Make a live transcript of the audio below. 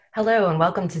Hello, and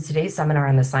welcome to today's seminar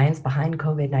on the science behind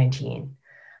COVID-19.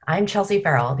 I'm Chelsea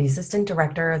Farrell, the Assistant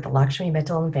Director of the Lakshmi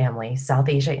Mittal and Family South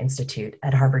Asia Institute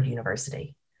at Harvard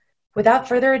University. Without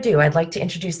further ado, I'd like to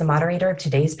introduce the moderator of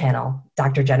today's panel,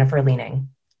 Dr. Jennifer Leaning.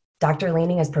 Dr.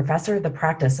 Leaning is Professor of the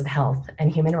Practice of Health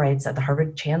and Human Rights at the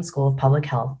Harvard Chan School of Public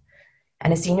Health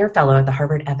and a Senior Fellow at the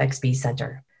Harvard FXB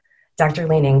Center. Dr.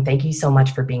 Leaning, thank you so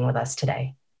much for being with us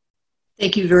today.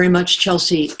 Thank you very much,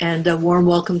 Chelsea, and a warm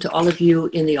welcome to all of you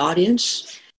in the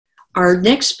audience. Our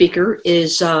next speaker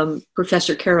is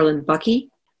Professor Carolyn Buckee.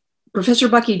 Professor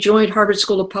Buckee joined Harvard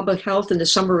School of Public Health in the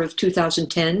summer of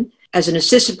 2010 as an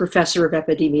assistant professor of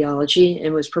epidemiology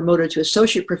and was promoted to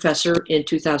associate professor in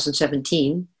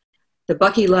 2017. The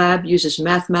Buckee Lab uses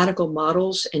mathematical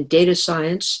models and data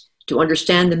science to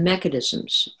understand the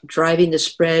mechanisms driving the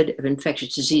spread of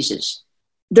infectious diseases.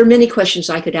 There are many questions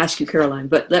I could ask you, Caroline,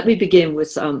 but let me begin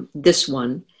with this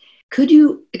one. Could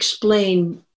you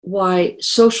explain why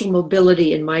social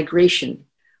mobility and migration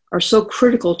are so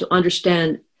critical to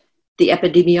understand the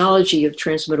epidemiology of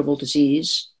transmittable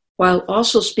disease, while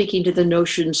also speaking to the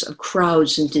notions of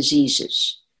crowds and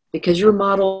diseases? Because your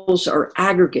models are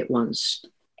aggregate ones,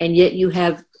 and yet you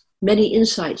have many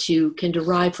insights you can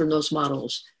derive from those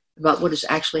models about what is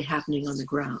actually happening on the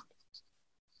ground.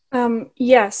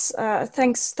 Yes,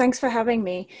 thanks for having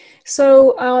me.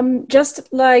 So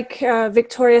just like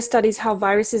Victoria studies how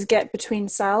viruses get between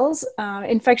cells,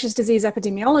 infectious disease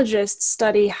epidemiologists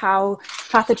study how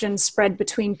pathogens spread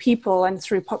between people and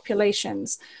through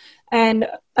populations. And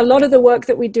a lot of the work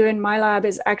that we do in my lab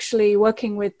is actually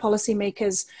working with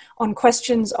policymakers on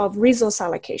questions of resource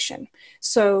allocation.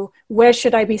 So where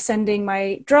should I be sending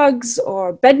my drugs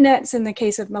or bed nets in the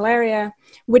case of malaria?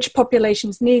 Which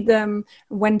populations need them?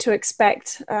 When to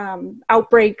expect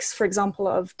outbreaks, for example,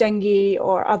 of dengue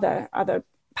or other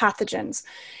pathogens.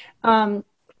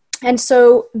 And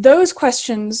so those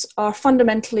questions are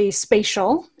fundamentally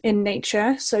spatial in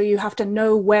nature. So you have to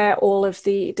know where all of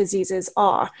the diseases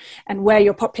are and where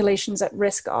your populations at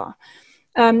risk are.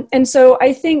 And so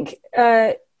I think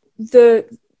the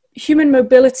human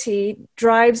mobility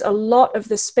drives a lot of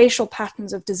the spatial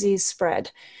patterns of disease spread.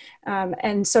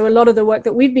 And so a lot of the work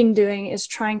that we've been doing is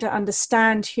trying to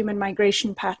understand human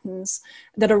migration patterns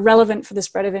that are relevant for the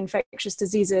spread of infectious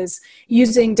diseases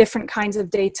using different kinds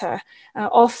of data.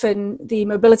 Often the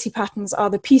mobility patterns are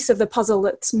the piece of the puzzle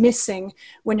that's missing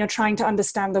when you're trying to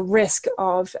understand the risk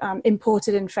of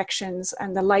imported infections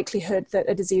and the likelihood that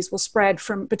a disease will spread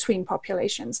from between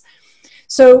populations.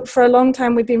 So for a long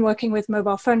time, we've been working with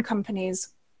mobile phone companies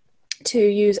to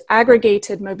use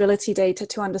aggregated mobility data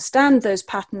to understand those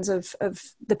patterns of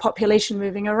the population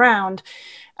moving around.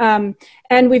 And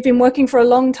we've been working for a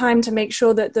long time to make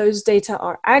sure that those data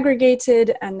are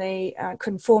aggregated and they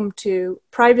conform to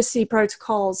privacy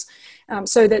protocols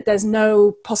so that there's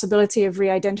no possibility of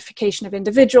re-identification of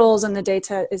individuals and the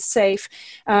data is safe,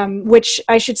 which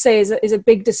I should say is a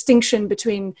big distinction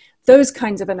between those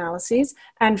kinds of analyses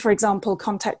and, for example,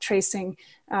 contact tracing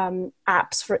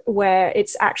apps where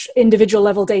it's actually individual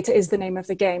level data is the name of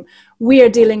the game. We are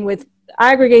dealing with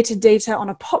aggregated data on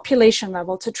a population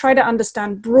level to try to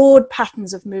understand broad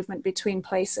patterns of movement between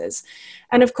places.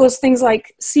 And of course, things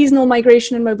like seasonal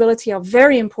migration and mobility are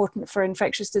very important for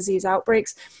infectious disease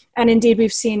outbreaks. And indeed,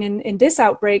 we've seen in this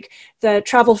outbreak, the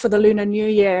travel for the Lunar New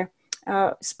Year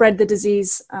spread the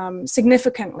disease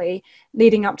significantly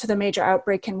leading up to the major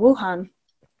outbreak in Wuhan.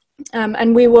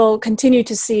 And we will continue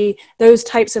to see those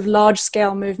types of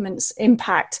large-scale movements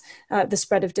impact the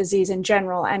spread of disease in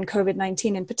general and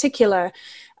COVID-19 in particular.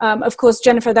 Of course,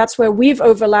 Jennifer, that's where we've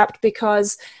overlapped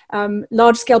because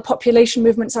large-scale population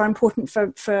movements are important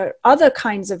for other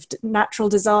kinds of natural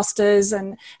disasters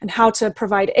and how to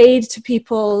provide aid to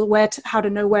people, how to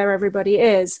know where everybody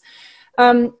is.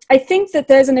 I think that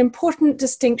there's an important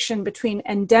distinction between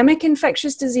endemic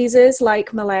infectious diseases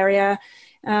like malaria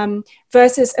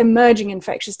versus emerging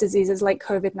infectious diseases like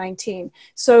COVID-19.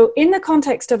 So in the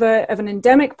context of an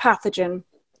endemic pathogen,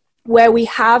 where we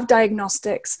have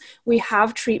diagnostics, we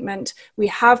have treatment, we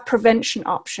have prevention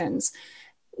options,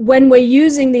 when we're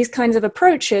using these kinds of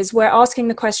approaches, we're asking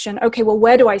the question, okay, well,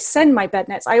 where do I send my bed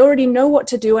nets? I already know what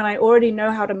to do and I already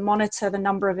know how to monitor the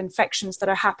number of infections that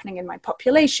are happening in my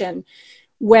population.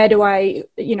 How do I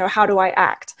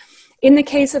act? In the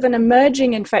case of an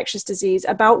emerging infectious disease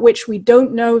about which we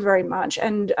don't know very much,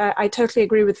 and I totally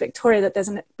agree with Victoria that there's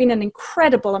been an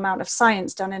incredible amount of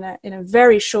science done in a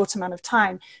very short amount of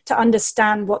time to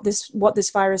understand what this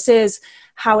virus is,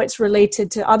 how it's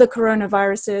related to other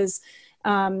coronaviruses,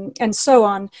 and so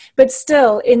on. But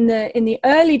still, in the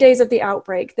early days of the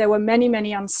outbreak, there were many,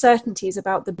 many uncertainties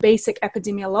about the basic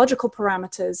epidemiological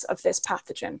parameters of this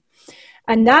pathogen.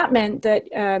 And that meant that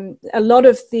a lot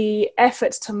of the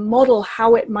efforts to model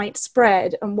how it might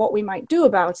spread and what we might do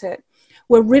about it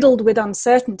were riddled with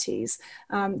uncertainties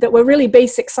that were really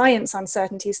basic science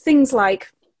uncertainties. Things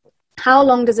like, how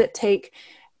long does it take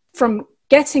from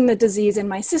getting the disease in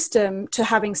my system to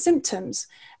having symptoms?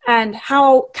 And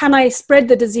how can I spread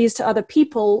the disease to other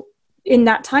people in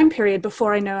that time period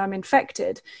before I know I'm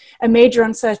infected? A major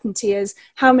uncertainty is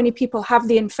how many people have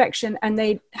the infection and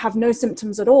they have no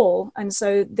symptoms at all. And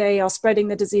so they are spreading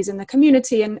the disease in the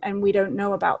community and we don't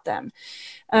know about them.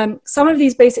 Some of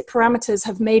these basic parameters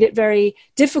have made it very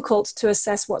difficult to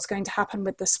assess what's going to happen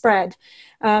with the spread.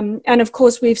 And of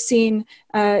course, we've seen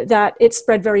that it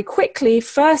spread very quickly,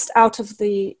 first out of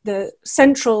the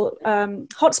central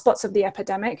hotspots of the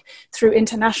epidemic through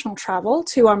international travel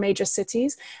to our major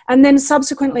cities. And then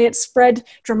subsequently, it spread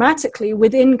dramatically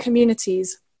within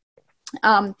communities.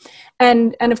 And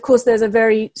of course, there's a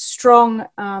very strong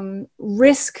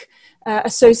risk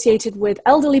associated with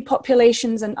elderly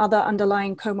populations and other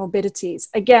underlying comorbidities.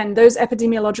 Again, those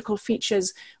epidemiological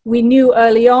features we knew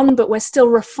early on, but we're still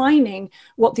refining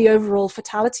what the overall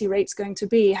fatality rate is going to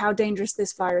be, how dangerous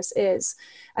this virus is.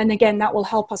 And again, that will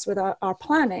help us with our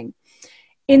planning.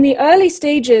 In the early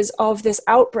stages of this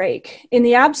outbreak, in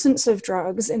the absence of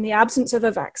drugs, in the absence of a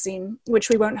vaccine, which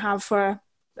we won't have for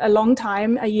a long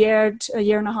time, a year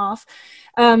and a half,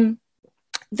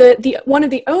 one of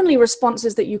the only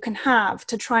responses that you can have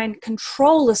to try and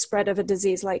control the spread of a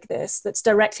disease like this that's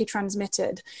directly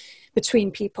transmitted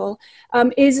between people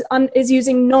is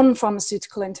using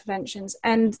non-pharmaceutical interventions.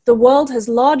 And the world has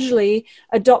largely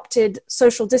adopted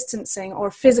social distancing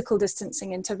or physical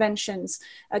distancing interventions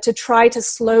to try to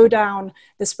slow down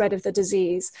the spread of the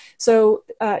disease. So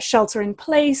shelter in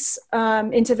place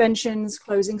interventions,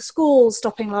 closing schools,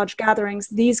 stopping large gatherings,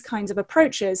 these kinds of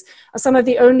approaches are some of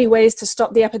the only ways to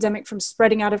stop the epidemic from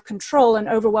spreading out of control and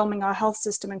overwhelming our health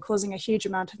system and causing a huge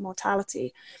amount of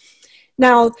mortality.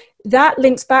 Now, that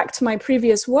links back to my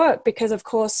previous work because, of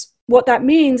course, what that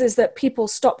means is that people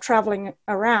stop traveling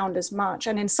around as much.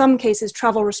 And in some cases,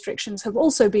 travel restrictions have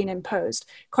also been imposed,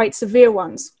 quite severe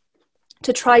ones,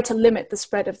 to try to limit the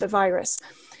spread of the virus.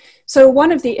 So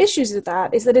one of the issues with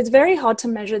that is that it's very hard to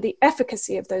measure the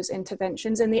efficacy of those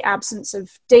interventions in the absence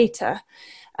of data.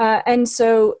 And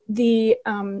so the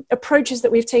approaches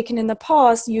that we've taken in the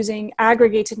past using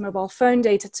aggregated mobile phone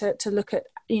data to look at,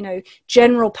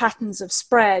 general patterns of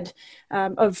spread,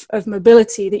 of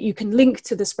mobility that you can link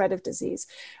to the spread of disease.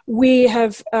 We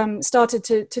have started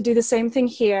to do the same thing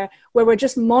here, where we're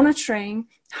just monitoring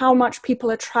how much people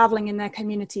are traveling in their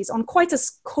communities on quite a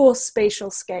coarse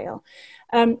spatial scale.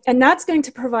 And that's going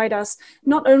to provide us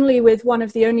not only with one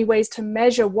of the only ways to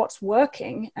measure what's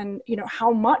working and,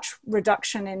 how much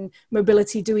reduction in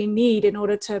mobility do we need in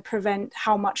order to prevent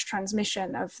how much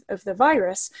transmission of the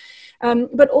virus,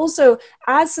 but also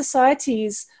as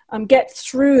societies get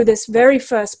through this very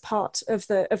first part of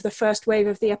the first wave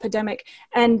of the epidemic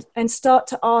and start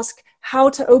to ask how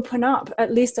to open up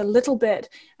at least a little bit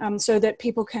so that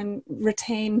people can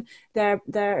retain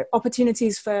their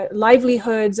opportunities for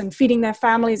livelihoods and feeding their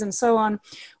families and so on.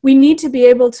 We need to be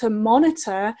able to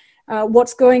monitor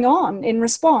what's going on in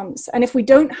response. And if we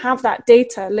don't have that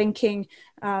data linking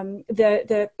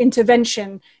the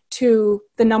intervention to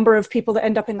the number of people that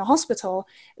end up in the hospital,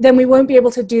 then we won't be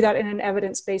able to do that in an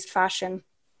evidence-based fashion.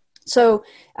 So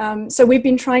we've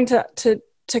been trying to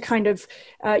kind of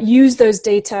use those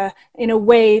data in a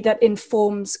way that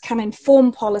can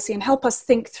inform policy and help us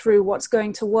think through what's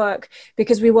going to work,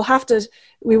 because we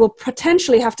will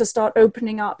potentially have to start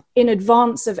opening up in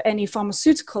advance of any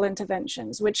pharmaceutical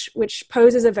interventions, which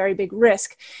poses a very big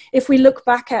risk. If we look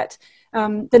back at the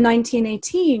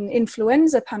 1918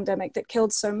 influenza pandemic that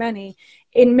killed so many,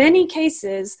 in many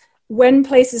cases, when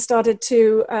places started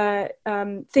to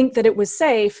think that it was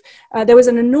safe, there was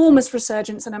an enormous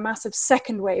resurgence and a massive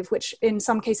second wave, which in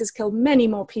some cases killed many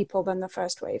more people than the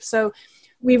first wave. So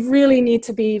we really need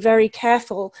to be very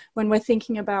careful when we're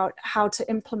thinking about how to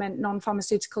implement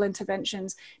non-pharmaceutical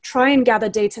interventions, try and gather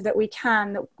data that we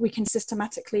can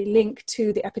systematically link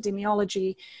to the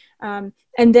epidemiology, and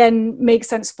then make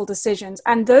sensible decisions.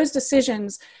 And those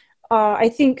decisions are, I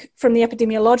think, from the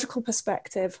epidemiological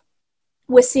perspective,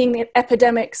 we're seeing the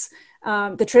epidemics,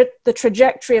 the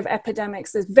trajectory of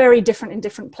epidemics is very different in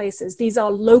different places. These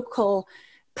are local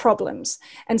problems.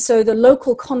 And so the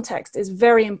local context is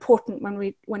very important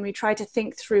when we try to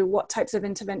think through what types of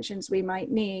interventions we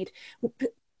might need.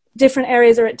 different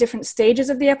areas are at different stages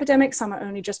of the epidemic. Some are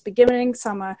only just beginning,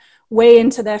 some are way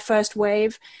into their first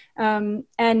wave. And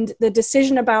the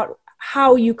decision about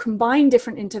how you combine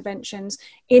different interventions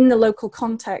in the local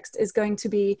context is going to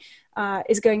be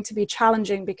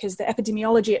challenging, because the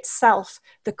epidemiology itself,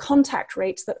 the contact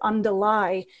rates that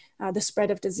underlie the spread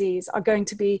of disease, are going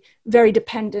to be very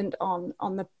dependent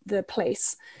on the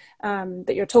place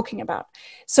that you're talking about.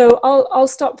 So I'll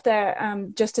stop there,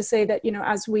 just to say that, you know,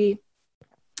 as we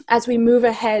move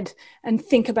ahead and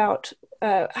think about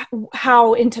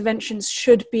how interventions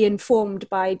should be informed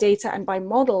by data and by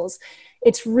models,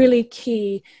 it's really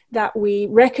key that we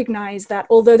recognize that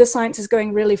although the science is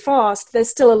going really fast, there's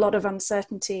still a lot of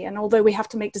uncertainty. And although we have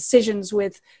to make decisions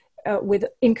with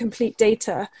incomplete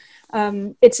data,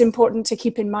 it's important to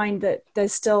keep in mind that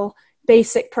there's still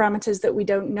basic parameters that we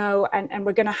don't know, and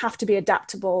we're going to have to be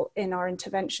adaptable in our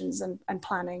interventions and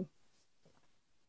planning.